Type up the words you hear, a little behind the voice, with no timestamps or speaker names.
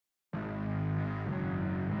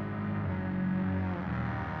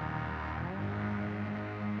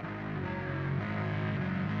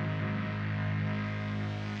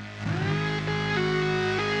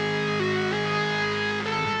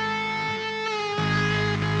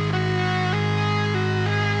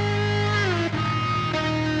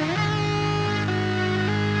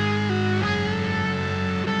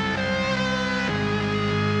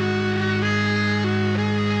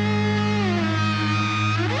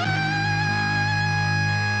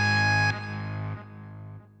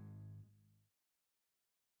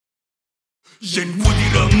என்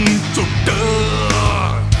உதிரம் சொட்ட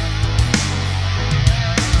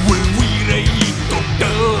உயிரை தொட்ட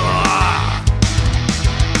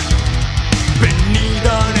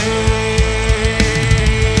பெண்ணிதானே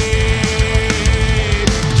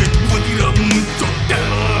என் உதிரம் சொட்ட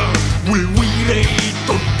உயிரை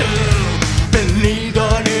தொட்ட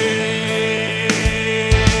பெண்ணிதானே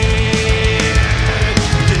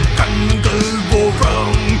என் கண்கள்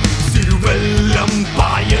ஓரம் சிறுவெல்லம்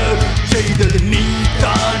பாய செய்தது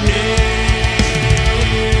நீதானே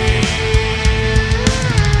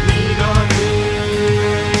நீதானே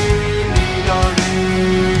நீதானே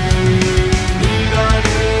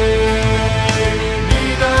நீதானே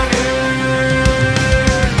நீதானே நீதானே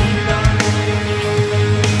நீதானே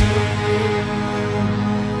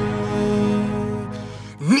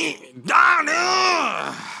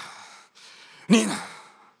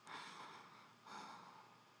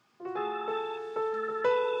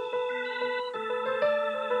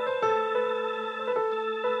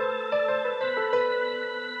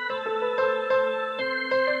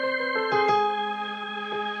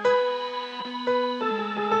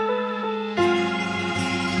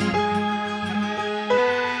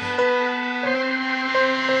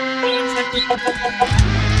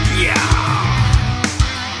Yeah.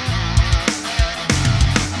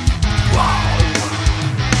 Wow.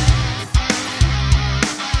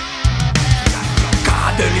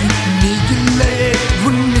 காதலி நீ இல்லையே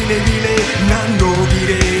உன் நினைவிலே நான்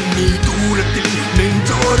நோகிறேன் நீ தூரத்தில்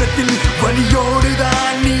நெஞ்சோரத்தில்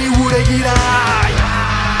வலியோடுதான் நீ உடைகிறாய்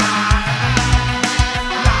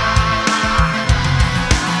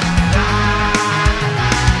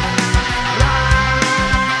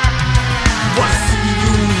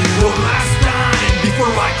Last time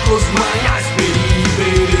before I close my eyes, baby,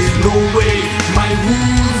 there's no way